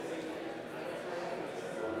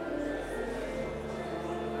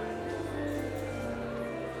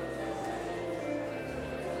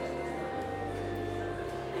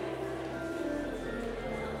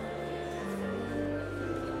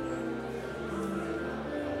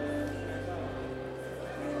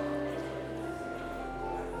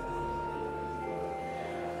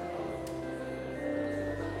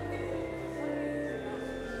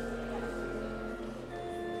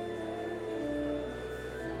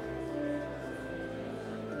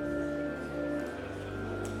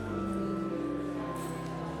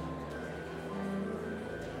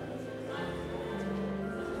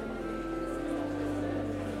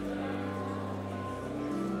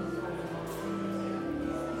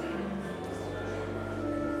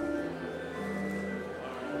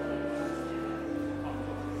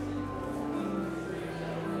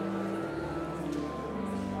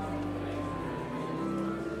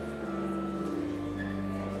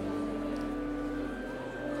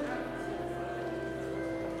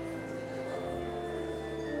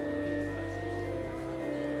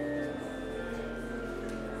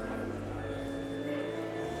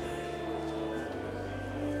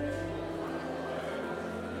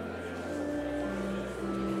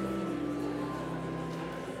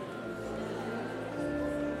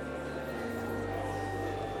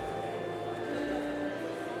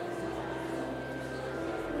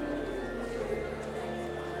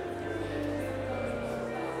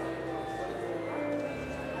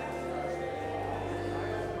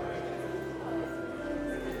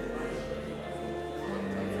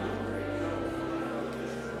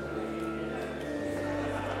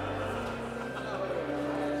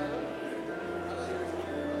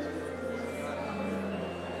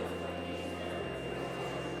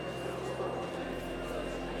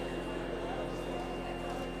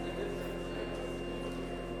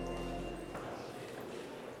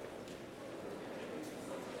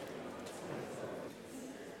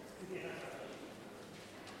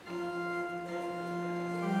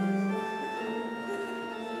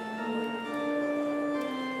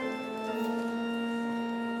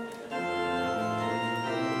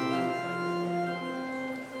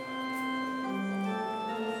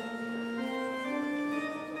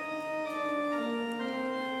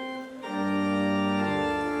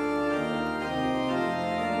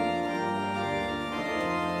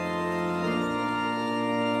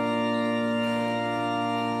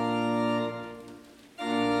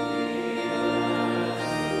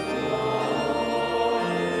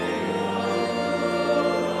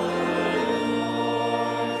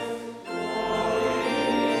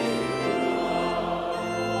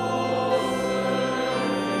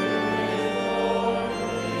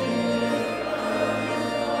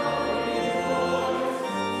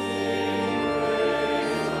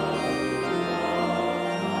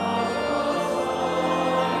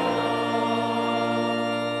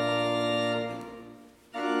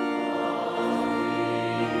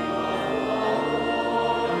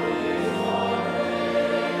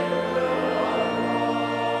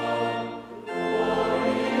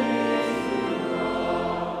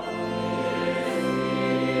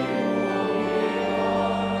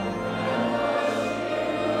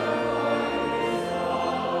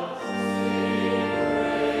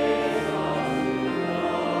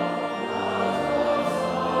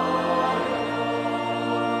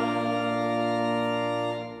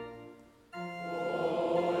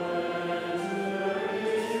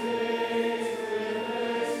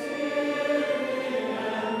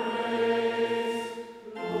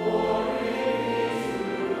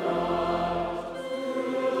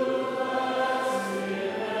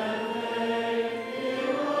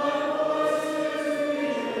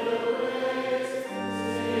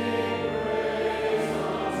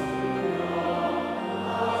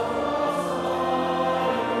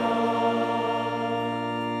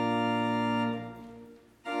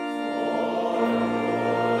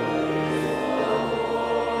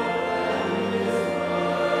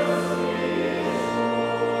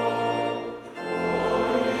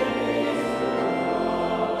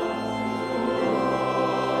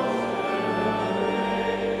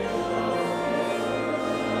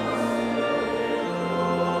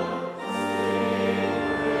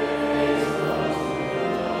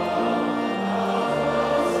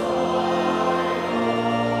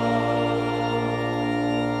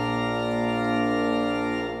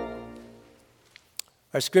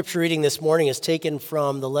Our scripture reading this morning is taken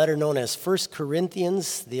from the letter known as 1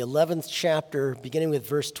 Corinthians, the 11th chapter, beginning with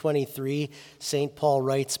verse 23. St. Paul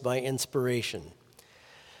writes by inspiration.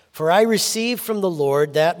 For I received from the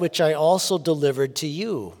Lord that which I also delivered to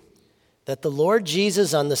you, that the Lord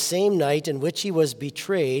Jesus on the same night in which he was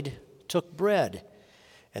betrayed took bread.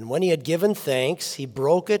 And when he had given thanks, he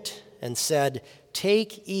broke it and said,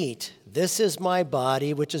 Take, eat, this is my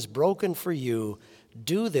body which is broken for you.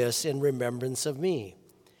 Do this in remembrance of me.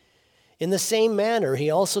 In the same manner,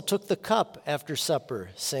 he also took the cup after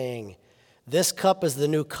supper, saying, This cup is the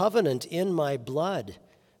new covenant in my blood.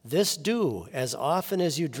 This do as often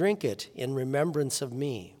as you drink it in remembrance of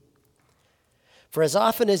me. For as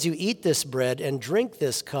often as you eat this bread and drink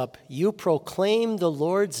this cup, you proclaim the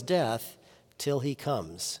Lord's death till he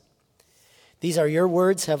comes. These are your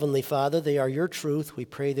words, Heavenly Father. They are your truth. We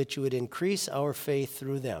pray that you would increase our faith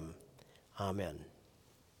through them. Amen.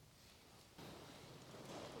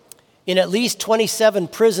 In at least 27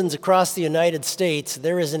 prisons across the United States,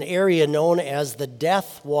 there is an area known as the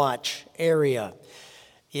Death Watch area.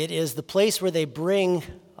 It is the place where they bring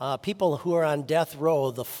people who are on death row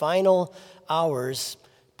the final hours,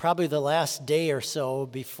 probably the last day or so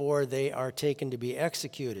before they are taken to be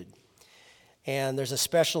executed. And there's a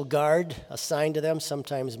special guard assigned to them,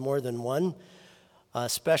 sometimes more than one,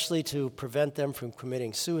 especially to prevent them from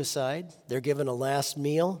committing suicide. They're given a last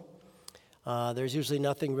meal. There's usually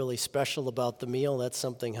nothing really special about the meal. That's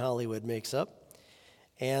something Hollywood makes up.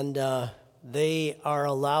 And they are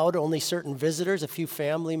allowed only certain visitors, a few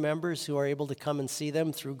family members who are able to come and see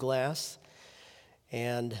them through glass.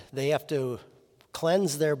 And they have to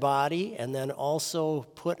cleanse their body and then also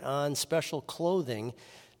put on special clothing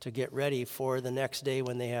to get ready for the next day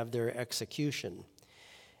when they have their execution.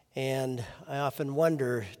 And I often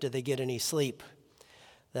wonder, do they get any sleep?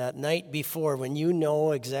 That night before, when you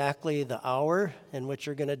know exactly the hour in which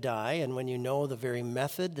you're going to die and when you know the very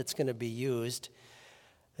method that's going to be used,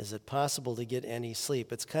 is it possible to get any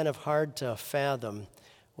sleep? It's kind of hard to fathom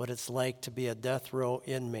what it's like to be a death row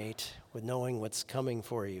inmate with knowing what's coming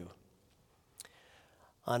for you.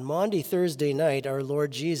 On Maundy Thursday night, our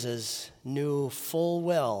Lord Jesus knew full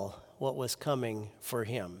well what was coming for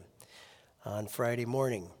him on Friday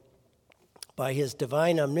morning. By his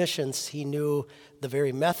divine omniscience, he knew the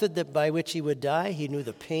very method by which he would die. He knew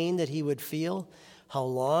the pain that he would feel, how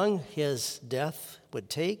long his death would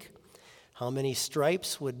take, how many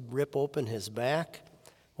stripes would rip open his back,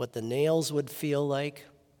 what the nails would feel like.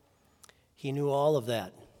 He knew all of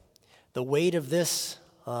that. The weight of this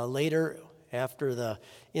later, after the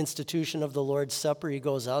institution of the Lord's Supper, he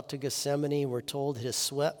goes out to Gethsemane. We're told his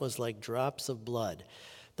sweat was like drops of blood.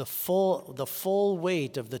 The full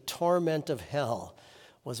weight of the torment of hell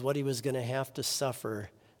was what he was going to have to suffer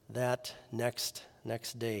that next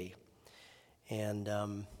day. And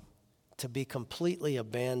to be completely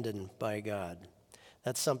abandoned by God.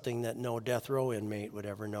 That's something that no death row inmate would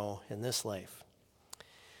ever know in this life.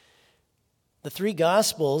 The three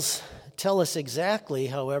Gospels tell us exactly,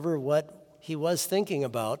 however, what he was thinking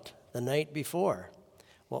about the night before,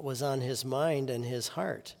 what was on his mind and his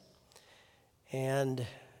heart. And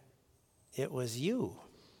it was you.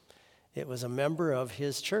 It was a member of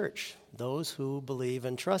his church, those who believe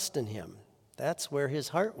and trust in him. That's where his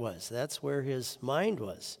heart was. That's where his mind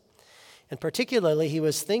was. And particularly, he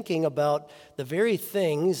was thinking about the very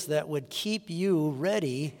things that would keep you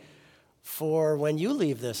ready for when you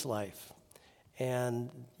leave this life and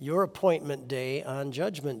your appointment day on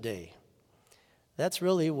Judgment Day. That's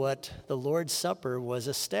really what the Lord's Supper was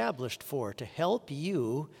established for, to help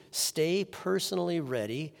you stay personally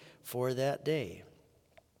ready for that day.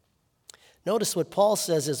 Notice what Paul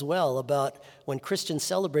says as well about when Christians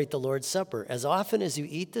celebrate the Lord's Supper. As often as you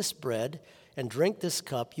eat this bread and drink this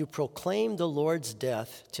cup, you proclaim the Lord's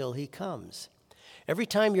death till he comes. Every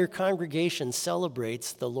time your congregation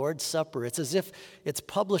celebrates the Lord's Supper, it's as if it's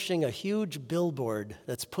publishing a huge billboard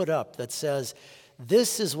that's put up that says,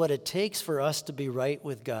 this is what it takes for us to be right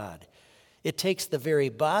with God. It takes the very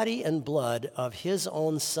body and blood of his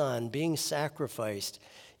own Son being sacrificed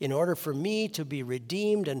in order for me to be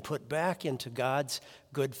redeemed and put back into God's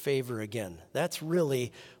good favor again. That's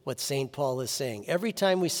really what St. Paul is saying. Every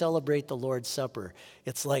time we celebrate the Lord's Supper,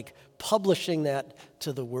 it's like publishing that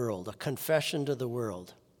to the world, a confession to the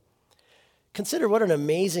world. Consider what an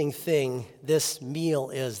amazing thing this meal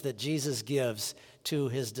is that Jesus gives to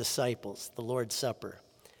his disciples, the Lord's Supper.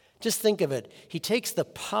 Just think of it. He takes the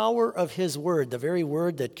power of his word, the very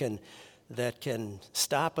word that can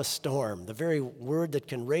stop a storm, the very word that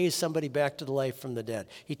can raise somebody back to life from the dead.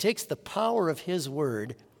 He takes the power of his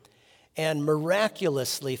word and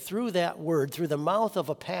miraculously, through that word, through the mouth of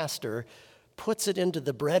a pastor, puts it into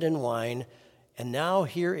the bread and wine, and now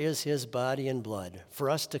here is his body and blood for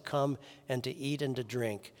us to come and to eat and to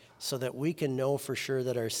drink so that we can know for sure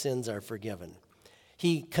that our sins are forgiven.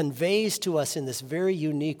 He conveys to us in this very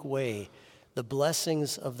unique way the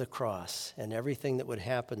blessings of the cross and everything that would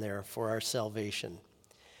happen there for our salvation.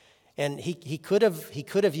 And he could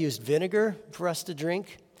have used vinegar for us to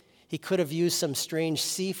drink. He could have used some strange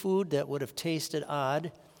seafood that would have tasted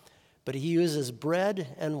odd. But he uses bread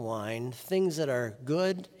and wine, things that are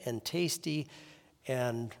good and tasty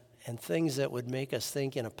and things that would make us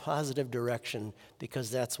think in a positive direction, because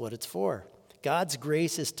that's what it's for. God's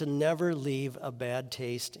grace is to never leave a bad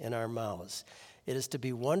taste in our mouths. It is to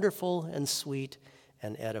be wonderful and sweet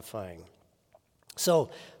and edifying. So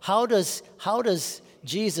how does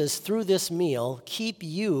Jesus, through this meal, keep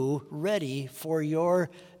you ready for your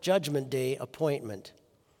Judgment Day appointment?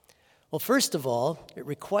 Well, first of all, it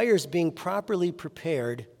requires being properly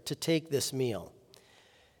prepared to take this meal.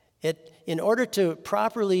 In order to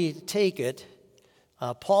properly take it,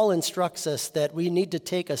 Paul instructs us that we need to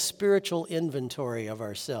take a spiritual inventory of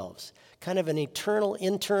ourselves, kind of an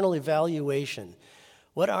internal evaluation.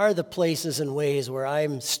 What are the places and ways where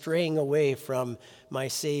I'm straying away from my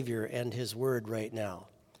Savior and His Word right now?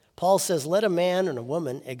 Paul says, let a man and a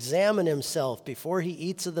woman examine himself before he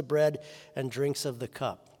eats of the bread and drinks of the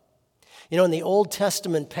cup. You know, in the Old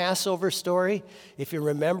Testament Passover story, if you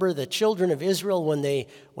remember, the children of Israel, when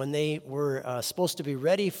they were supposed to be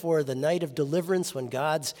ready for the night of deliverance, when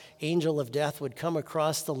God's angel of death would come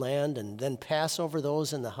across the land and then pass over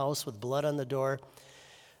those in the house with blood on the door,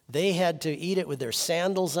 they had to eat it with their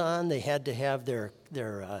sandals on. They had to have their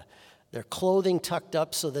clothing tucked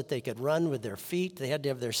up so that they could run with their feet. They had to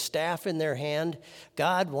have their staff in their hand.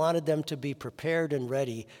 God wanted them to be prepared and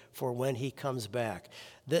ready for when He comes back.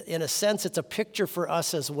 In a sense, it's a picture for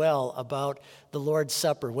us as well about the Lord's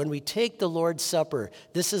Supper. When we take the Lord's Supper,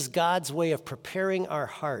 this is God's way of preparing our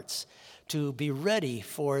hearts to be ready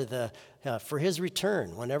for His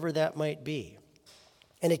return, whenever that might be.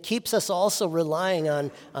 And it keeps us also relying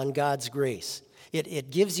on God's grace.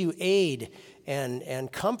 It gives you aid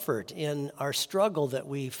and comfort in our struggle that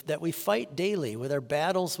we fight daily with our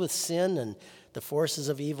battles with sin and the forces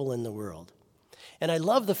of evil in the world. And I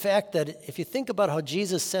love the fact that if you think about how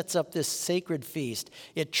Jesus sets up this sacred feast,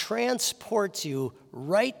 it transports you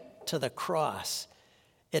right to the cross.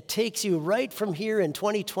 It takes you right from here in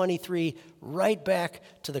 2023 right back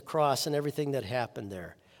to the cross and everything that happened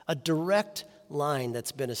there. A direct line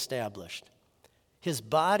that's been established. His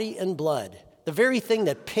body and blood, the very thing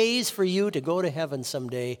that pays for you to go to heaven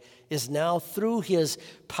someday, is now through His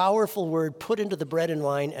powerful word put into the bread and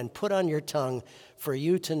wine and put on your tongue for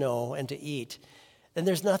you to know and to eat. And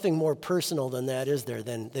there's nothing more personal than that, is there,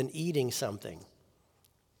 than eating something.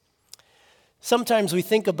 Sometimes we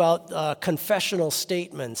think about confessional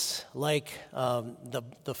statements like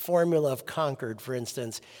the formula of Concord, for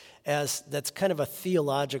instance, as that's kind of a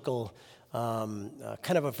theological,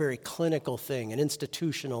 kind of a very clinical thing, an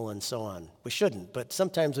institutional and so on. We shouldn't, but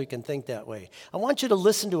sometimes we can think that way. I want you to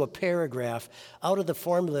listen to a paragraph out of the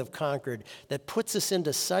formula of Concord that puts us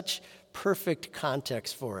into such perfect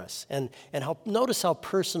context for us. And notice how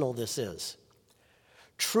personal this is.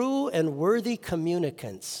 True and worthy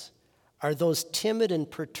communicants are those timid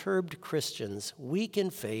and perturbed Christians, weak in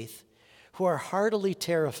faith, who are heartily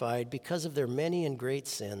terrified because of their many and great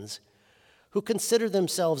sins, who consider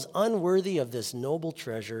themselves unworthy of this noble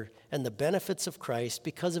treasure and the benefits of Christ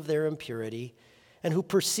because of their impurity, and who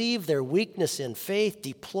perceive their weakness in faith,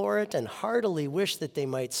 deplore it, and heartily wish that they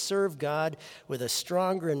might serve God with a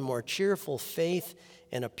stronger and more cheerful faith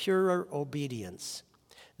and a purer obedience.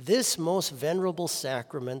 This most venerable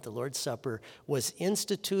sacrament, the Lord's Supper, was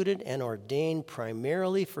instituted and ordained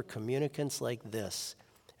primarily for communicants like this.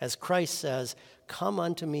 As Christ says, "Come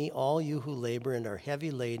unto me, all you who labor and are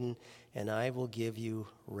heavy laden, and I will give you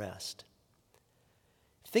rest."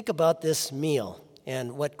 Think about this meal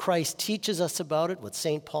and what Christ teaches us about it, what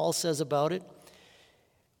St. Paul says about it,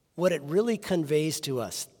 what it really conveys to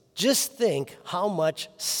us. Just think how much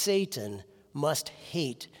Satan must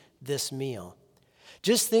hate this meal.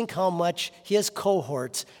 Just think how much his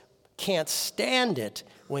cohorts can't stand it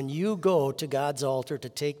when you go to God's altar to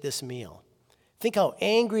take this meal. Think how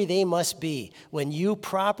angry they must be when you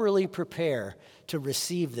properly prepare to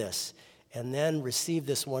receive this and then receive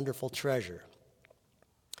this wonderful treasure.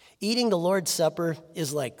 Eating the Lord's Supper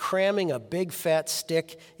is like cramming a big fat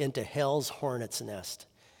stick into hell's hornet's nest.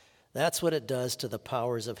 That's what it does to the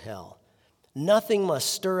powers of hell. Nothing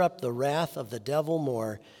must stir up the wrath of the devil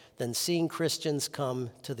more than seeing Christians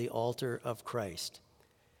come to the altar of Christ.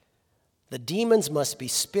 The demons must be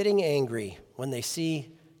spitting angry when they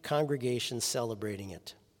see congregations celebrating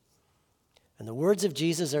it. And the words of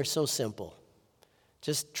Jesus are so simple.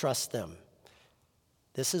 Just trust them.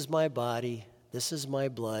 This is my body, this is my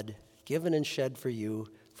blood, given and shed for you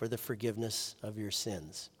for the forgiveness of your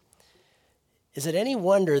sins. Is it any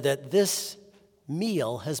wonder that this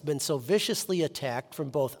meal has been so viciously attacked from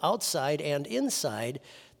both outside and inside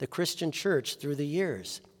the Christian church through the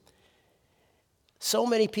years? So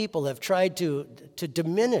many people have tried to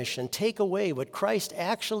diminish and take away what Christ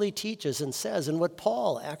actually teaches and says, and what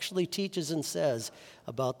Paul actually teaches and says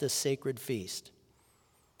about this sacred feast.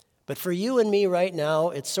 But for you and me right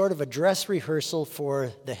now, it's sort of a dress rehearsal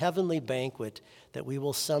for the heavenly banquet that we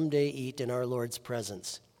will someday eat in our Lord's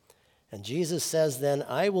presence. And Jesus says then,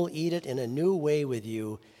 I will eat it in a new way with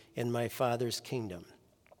you in my Father's kingdom.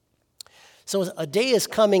 So a day is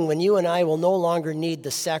coming when you and I will no longer need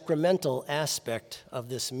the sacramental aspect of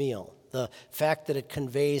this meal, the fact that it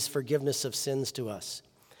conveys forgiveness of sins to us.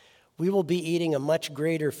 We will be eating a much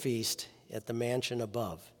greater feast at the mansion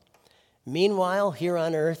above. Meanwhile, here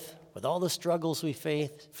on earth, with all the struggles we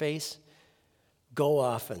face, go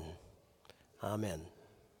often. Amen.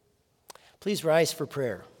 Please rise for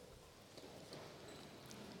prayer.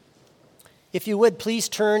 If you would, please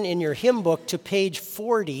turn in your hymn book to page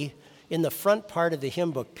 40 in the front part of the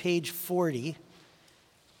hymn book, page 40.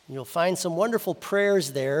 You'll find some wonderful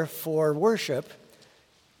prayers there for worship.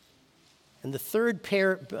 And the third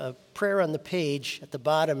prayer on the page at the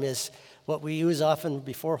bottom is what we use often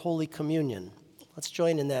before Holy Communion. Let's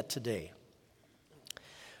join in that today.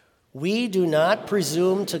 We do not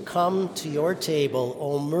presume to come to your table,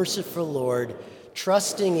 O merciful Lord,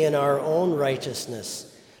 trusting in our own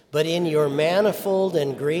righteousness, but in your manifold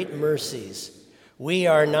and great mercies. We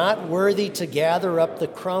are not worthy to gather up the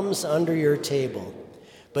crumbs under your table,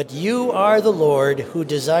 but you are the Lord who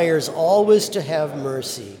desires always to have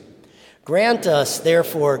mercy. Grant us,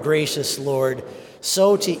 therefore, gracious Lord,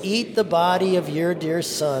 so to eat the body of your dear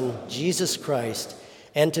Son, Jesus Christ,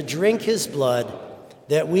 and to drink his blood,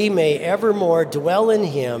 that we may evermore dwell in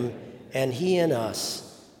him and he in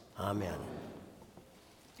us. Amen.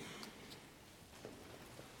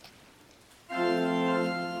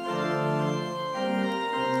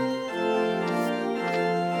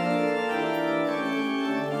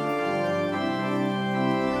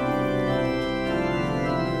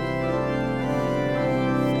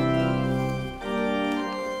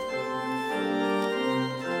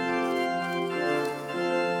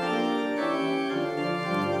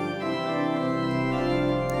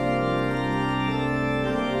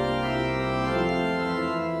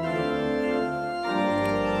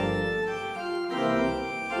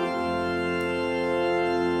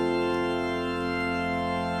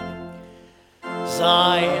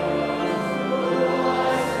 Zion,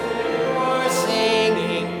 we're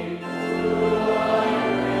singing.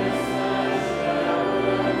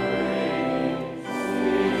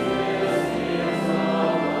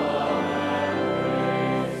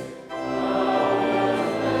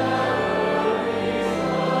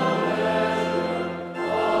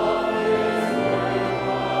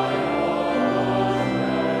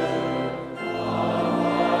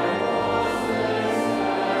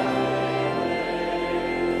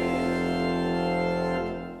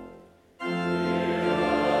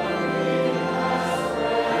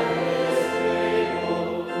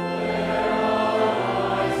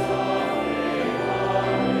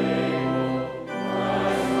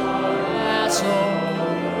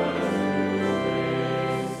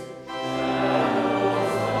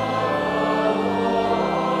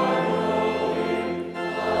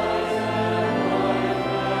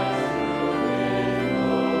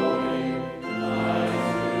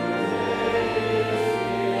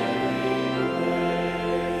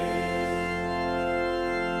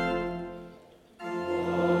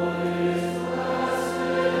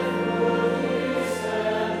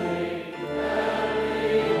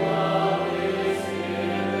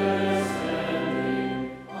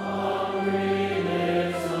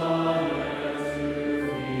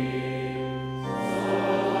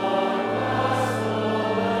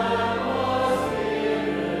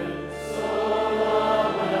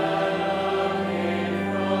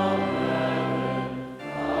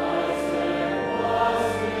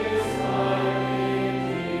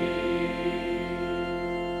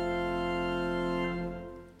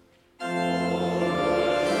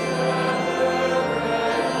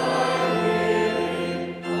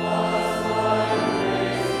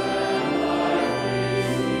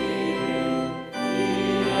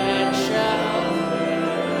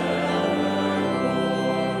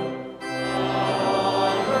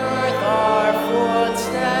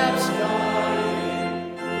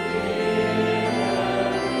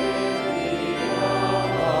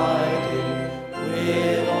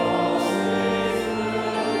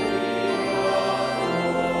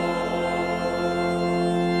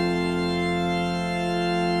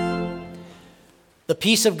 The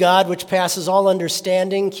peace of God, which passes all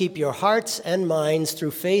understanding, keep your hearts and minds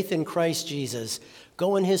through faith in Christ Jesus.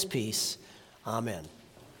 Go in his peace. Amen.